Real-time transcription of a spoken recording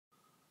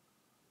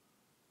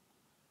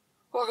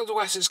Welcome to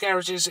Wessex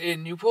Garages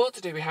in Newport.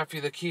 Today we have for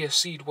you the Kia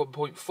Ceed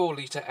 1.4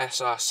 litre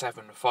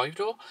SR7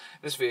 5-door.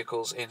 This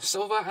vehicle's in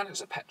silver and it's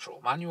a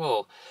petrol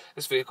manual.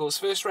 This vehicle was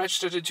first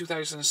registered in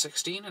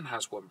 2016 and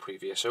has one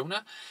previous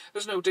owner.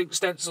 There's no dinks,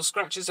 dents or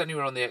scratches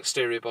anywhere on the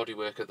exterior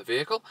bodywork of the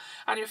vehicle,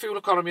 and your fuel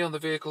economy on the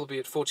vehicle will be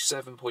at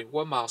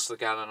 47.1 miles to the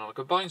gallon on a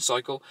combined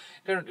cycle,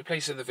 currently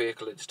placing the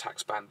vehicle into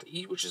tax band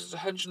E, which is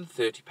at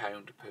 £130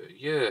 per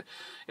year.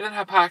 You then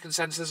have parking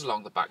sensors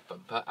along the back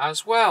bumper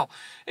as well.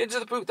 Into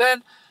the boot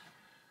then.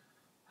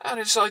 And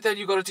inside then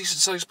you've got a decent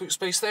sized boot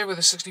space there with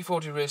a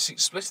 60-40 rear seat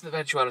split in the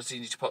eventuality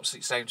you need to pop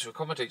seats down to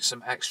accommodate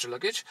some extra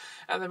luggage.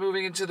 And then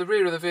moving into the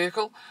rear of the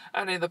vehicle,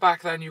 and in the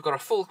back then you've got a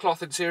full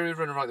cloth interior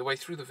running right the way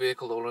through the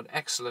vehicle, all in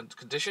excellent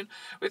condition,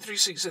 with 3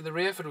 seats in the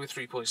rear fitted with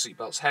 3-point seat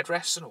belts,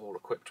 headrests, and all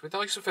equipped with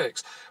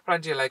Isofix.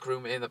 Plenty of leg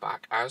room in the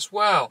back as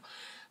well.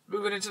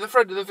 Moving into the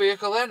front of the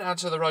vehicle then, and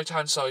to the right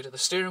hand side of the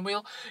steering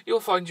wheel, you'll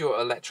find your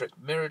electric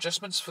mirror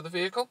adjustments for the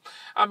vehicle.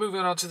 And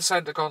moving on to the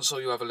centre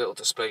console, you have a little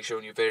display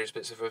showing you various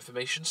bits of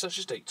information such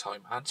as date,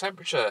 time and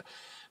temperature.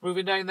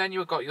 Moving down then,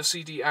 you've got your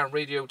CD and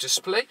radio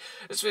display.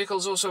 This vehicle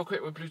is also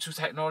equipped with Bluetooth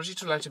technology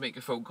to allow you to make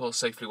your phone calls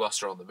safely whilst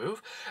you're on the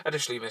move.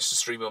 Additionally, you to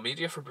stream your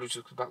media from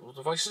Bluetooth compatible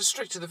devices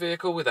straight to the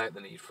vehicle without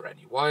the need for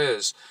any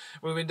wires.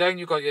 Moving down,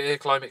 you've got your air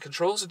climate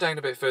controls, and down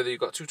a bit further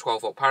you've got 2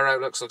 12-volt power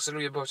outlets,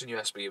 auxiliary input and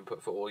USB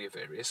input for all your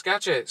various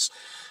gadgets.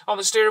 On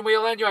the steering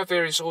wheel then, you have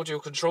various audio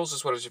controls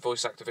as well as your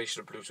voice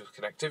activation and Bluetooth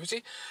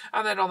connectivity.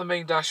 And then on the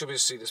main dash, you'll be able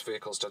to see this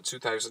vehicle's done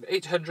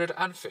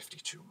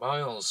 2,852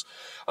 miles.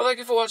 Well, thank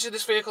you for watching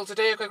this vehicle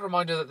today. A quick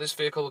reminder that this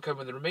vehicle will come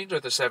with the remainder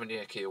of the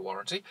 7-year Kia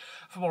warranty.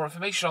 For more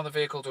information on the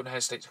vehicle, don't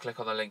hesitate to click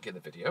on the link in the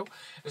video.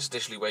 This is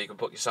additionally where you can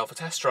book yourself a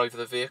test drive of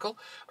the vehicle.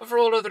 But for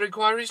all other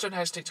inquiries, don't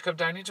hesitate to come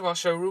down into our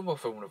showroom or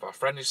phone one of our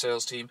friendly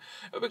sales team.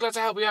 We'll be glad to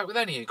help you out with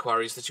any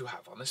inquiries that you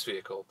have on this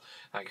vehicle.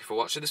 Thank you for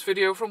watching this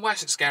video from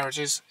Wessex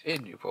Garages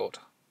in Newport.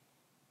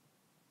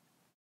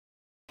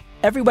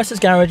 Every Wessex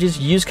Garages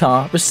used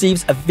car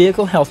receives a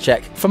vehicle health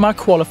check from our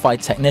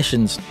qualified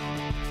technicians.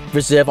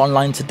 Reserve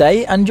online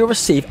today and you'll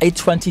receive a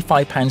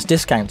 £25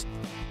 discount.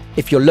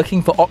 If you're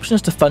looking for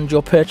options to fund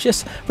your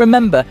purchase,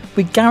 remember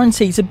we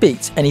guarantee to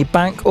beat any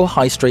bank or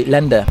high street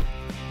lender.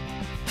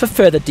 For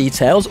further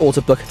details or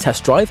to book a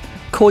test drive,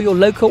 call your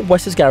local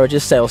Wessex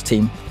Garages sales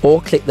team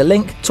or click the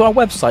link to our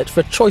website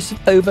for a choice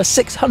of over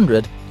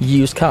 600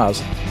 used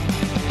cars.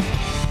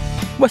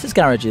 Wessex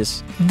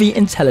Garages, the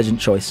intelligent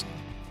choice.